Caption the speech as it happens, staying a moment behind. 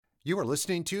You are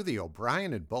listening to the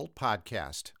O'Brien and Bolt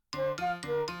podcast.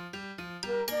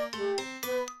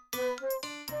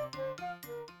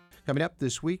 Coming up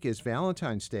this week is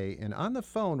Valentine's Day, and on the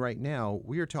phone right now,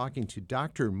 we are talking to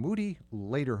Dr. Moody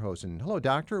Lederhosen. Hello,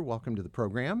 doctor. Welcome to the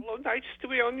program. Well, nice to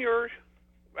be on your...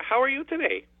 How are you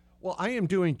today? Well, I am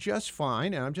doing just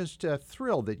fine, and I'm just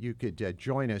thrilled that you could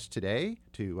join us today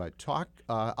to talk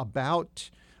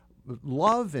about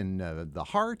love and the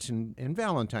heart and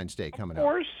Valentine's Day coming up. Of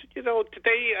course,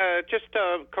 today, just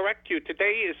to correct you,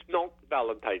 today is not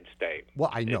Valentine's Day. Well,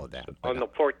 I know that. On the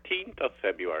 14th of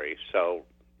February, so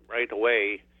right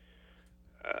away,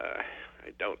 I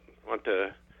don't want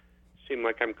to seem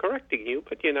like I'm correcting you,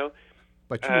 but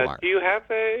But you are. Do you have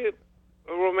a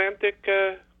romantic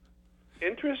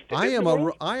interest? I am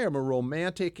a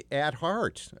romantic at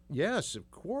heart. Yes, of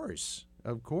course.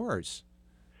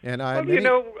 And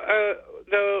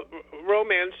the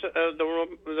romance,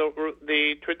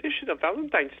 the tradition of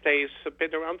Valentine's Day has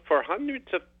been around for hundreds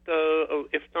of,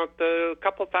 if not a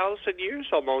couple thousand years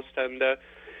almost, and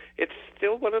it's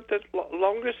still one of the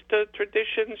longest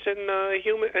traditions in the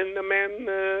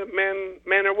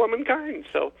man or womankind.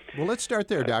 So, well, let's start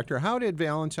there, Doctor. How did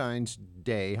Valentine's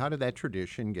Day? How did that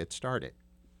tradition get started?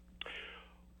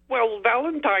 Well,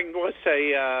 Valentine was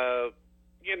a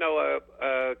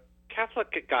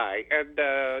Catholic guy, and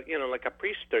like a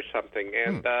priest or something,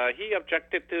 and he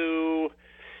objected to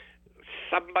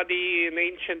somebody in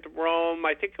ancient Rome.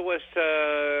 I think it was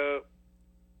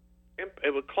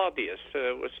Claudius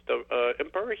was the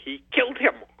emperor. He killed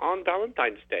him on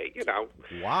Valentine's Day.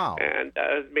 Wow! And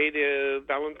made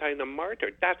Valentine a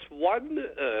martyr. That's one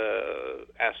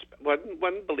aspect,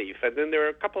 one belief. And then there are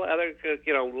a couple of other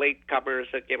latecomers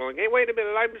that came along. Hey, wait a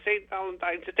minute! I'm Saint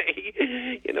Valentine's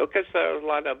Day. Because a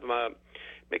lot of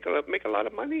make a lot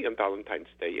of money on Valentine's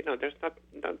Day. There's not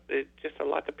it's just a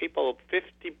lot of people.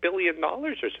 $50 billion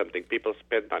or something people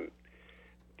spend on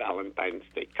Valentine's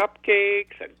Day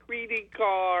cupcakes and greeting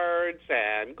cards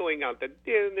and going out to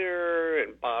dinner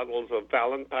and bottles of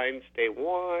Valentine's Day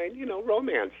wine.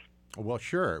 Romance. Well,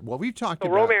 sure. Well, we've talked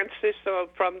about romance is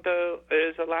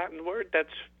is a Latin word that's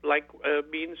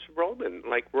means Roman,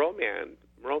 like romance.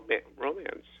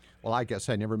 Well, I guess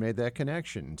I never made that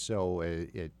connection. So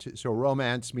so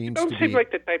romance means you don't seem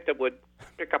like the type that would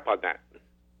pick up on that.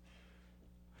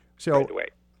 So right away,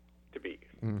 to be.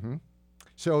 Mm-hmm.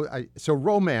 So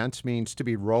romance means to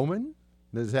be Roman.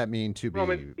 Does that mean to be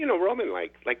Roman? Roman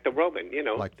like the Roman.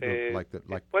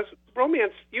 Was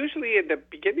romance usually in the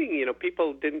beginning?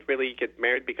 People didn't really get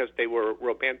married because they were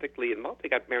romantically involved. They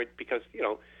got married because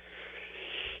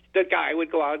the guy would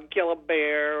go out and kill a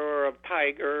bear or a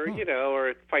tiger,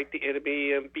 or fight the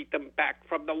enemy and beat them back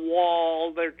from the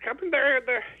wall. They're coming.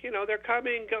 They're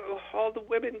coming. All the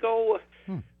women go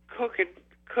cook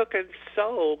and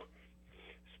sew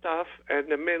stuff, and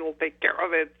the men will take care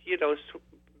of it,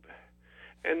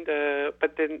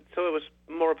 but then, so it was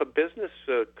more of a business,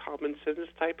 common sense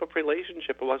type of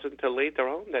relationship. It wasn't until later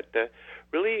on that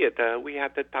we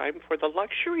had the time for the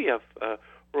luxury of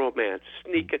romance.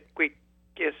 Sneak a quick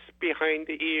kiss behind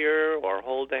the ear, or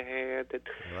hold a hand and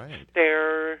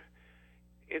stare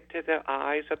into the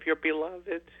eyes of your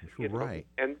beloved. Right.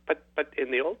 And but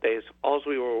in the old days, all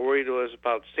we were worried was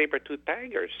about saber-toothed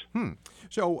tigers.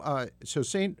 So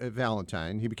Saint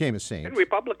Valentine, he became a saint. And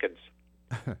Republicans.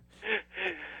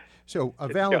 So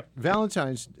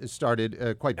Valentine's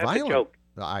started quite That's violent. A joke.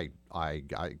 I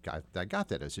got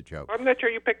that as a joke. I'm not sure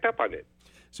you picked up on it.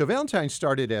 So Valentine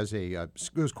started as it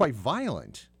was quite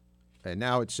violent. And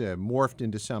now it's morphed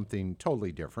into something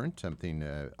totally different, something,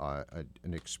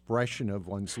 an expression of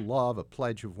one's love, a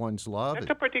pledge of one's love. That's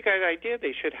a pretty good idea.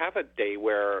 They should have a day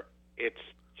where it's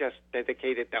just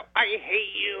dedicated to, I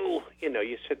hate you.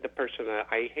 You send the person a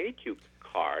I hate you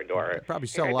card, or they probably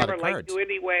sell a lot of cards. I never liked you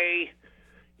anyway.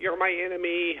 You're my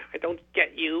enemy. I don't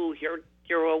get you. You're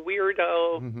a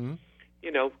weirdo. Mm-hmm.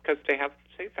 Because they have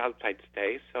St. Valentine's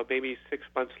Day. So maybe 6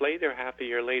 months later, half a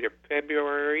year later,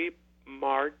 February,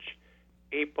 March,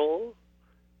 April,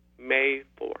 May,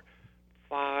 4,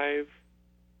 5,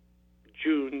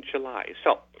 June, July.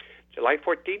 So July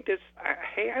 14th is,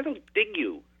 hey, I don't dig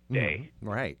you day. Mm-hmm.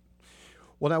 Right.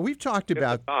 Well, now we've talked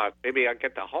about... Maybe I'll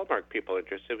get the Hallmark people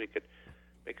interested. We could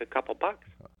make a couple bucks.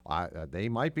 They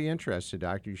might be interested,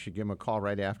 Doctor. You should give them a call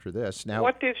right after this. Now,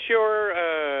 what is your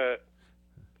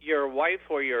wife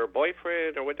or your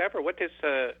boyfriend or whatever? What is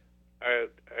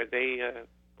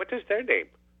what is their name?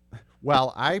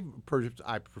 Well, I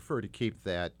prefer to keep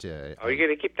that. Are you going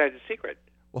to keep that a secret?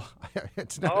 Well,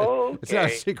 it's not. It's not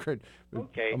a secret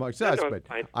amongst us, but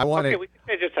fine. I want to. Okay, we can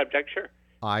change the subject, sure.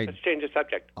 Let's change the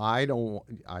subject.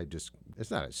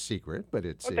 It's not a secret, but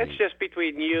it's Well, that's just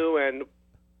between you and,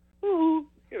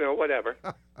 whatever.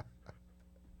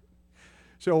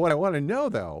 So what I want to know,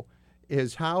 though,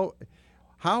 is how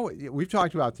we've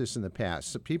talked about this in the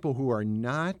past. So people who are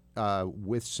not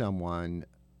with someone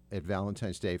at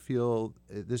Valentine's Day feel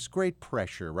this great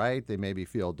pressure, right? They maybe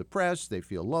feel depressed, they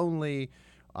feel lonely,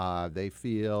 they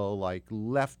feel like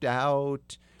left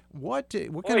out. What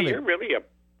kind of? You're really a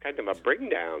kind of a bring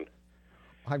down.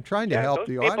 I'm trying to help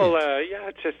the people, audience.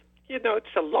 it's just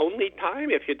it's a lonely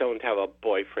time if you don't have a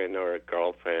boyfriend or a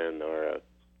girlfriend or a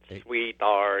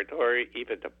sweetheart or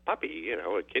even a puppy.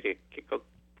 A kitty.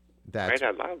 That's right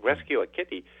out loud, rescue a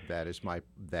kitty. That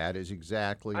is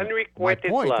exactly Unrequited my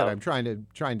point love that I'm trying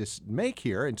to make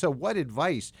here. And so, what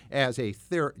advice, as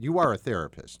you are a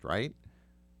therapist, right?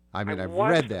 I mean, I've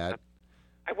read that.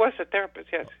 I was a therapist,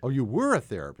 yes. Oh, you were a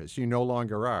therapist. You no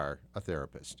longer are a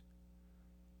therapist.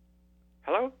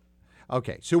 Hello?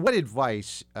 Okay. So what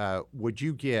advice would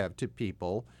you give to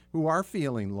people who are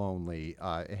feeling lonely,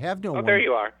 have no one... Oh, there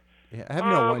you are. Have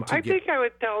no one to I think I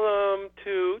would tell them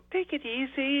to take it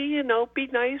easy, be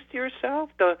nice to yourself.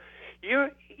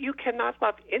 You cannot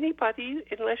love anybody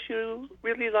unless you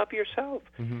really love yourself.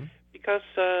 Mm-hmm. Because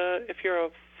if you're a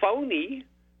phony,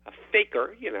 a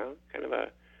faker,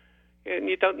 and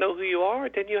you don't know who you are,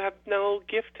 then you have no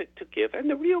gift to give. And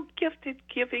the real gift in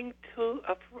giving to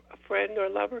a friend or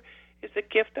lover is the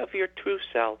gift of your true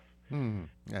self.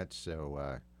 That's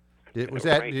so... Do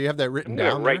you have that written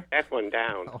down? I'm write that one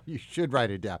down. Oh, you should write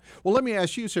it down. Well, let me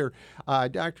ask you, sir,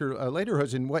 Dr.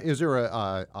 Lederhosen, is there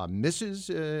a Mrs.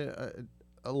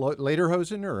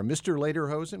 Lederhosen or a Mr.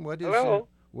 Lederhosen? Hello?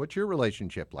 What's your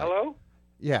relationship like? Hello?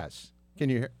 Yes. Can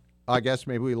you hear? I guess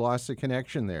maybe we lost the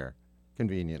connection there,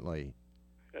 conveniently.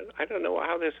 I don't know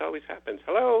how this always happens.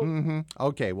 Hello? Mm-hmm.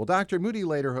 Okay. Well, Dr. Moody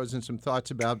Lederhosen, some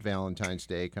thoughts about Valentine's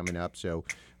Day coming up. So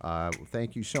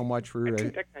thank you so much for... I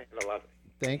think that guy had a lot.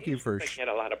 Thank you for had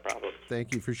a lot of problems.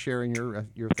 Thank you for sharing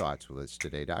your thoughts with us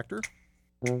today, Doctor.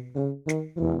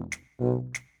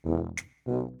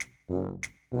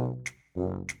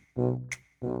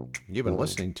 You've been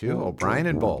listening to O'Brien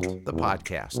and Bolt, the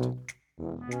podcast.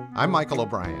 I'm Michael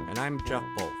O'Brien. And I'm Jeff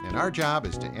Bolt. And our job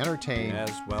is to entertain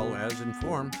as well as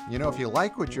inform. If you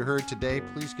like what you heard today,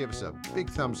 please give us a big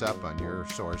thumbs up on your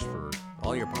source for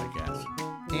all your podcasts.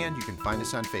 And you can find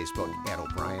us on Facebook at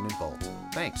O'Brien and Bolt.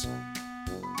 Thanks.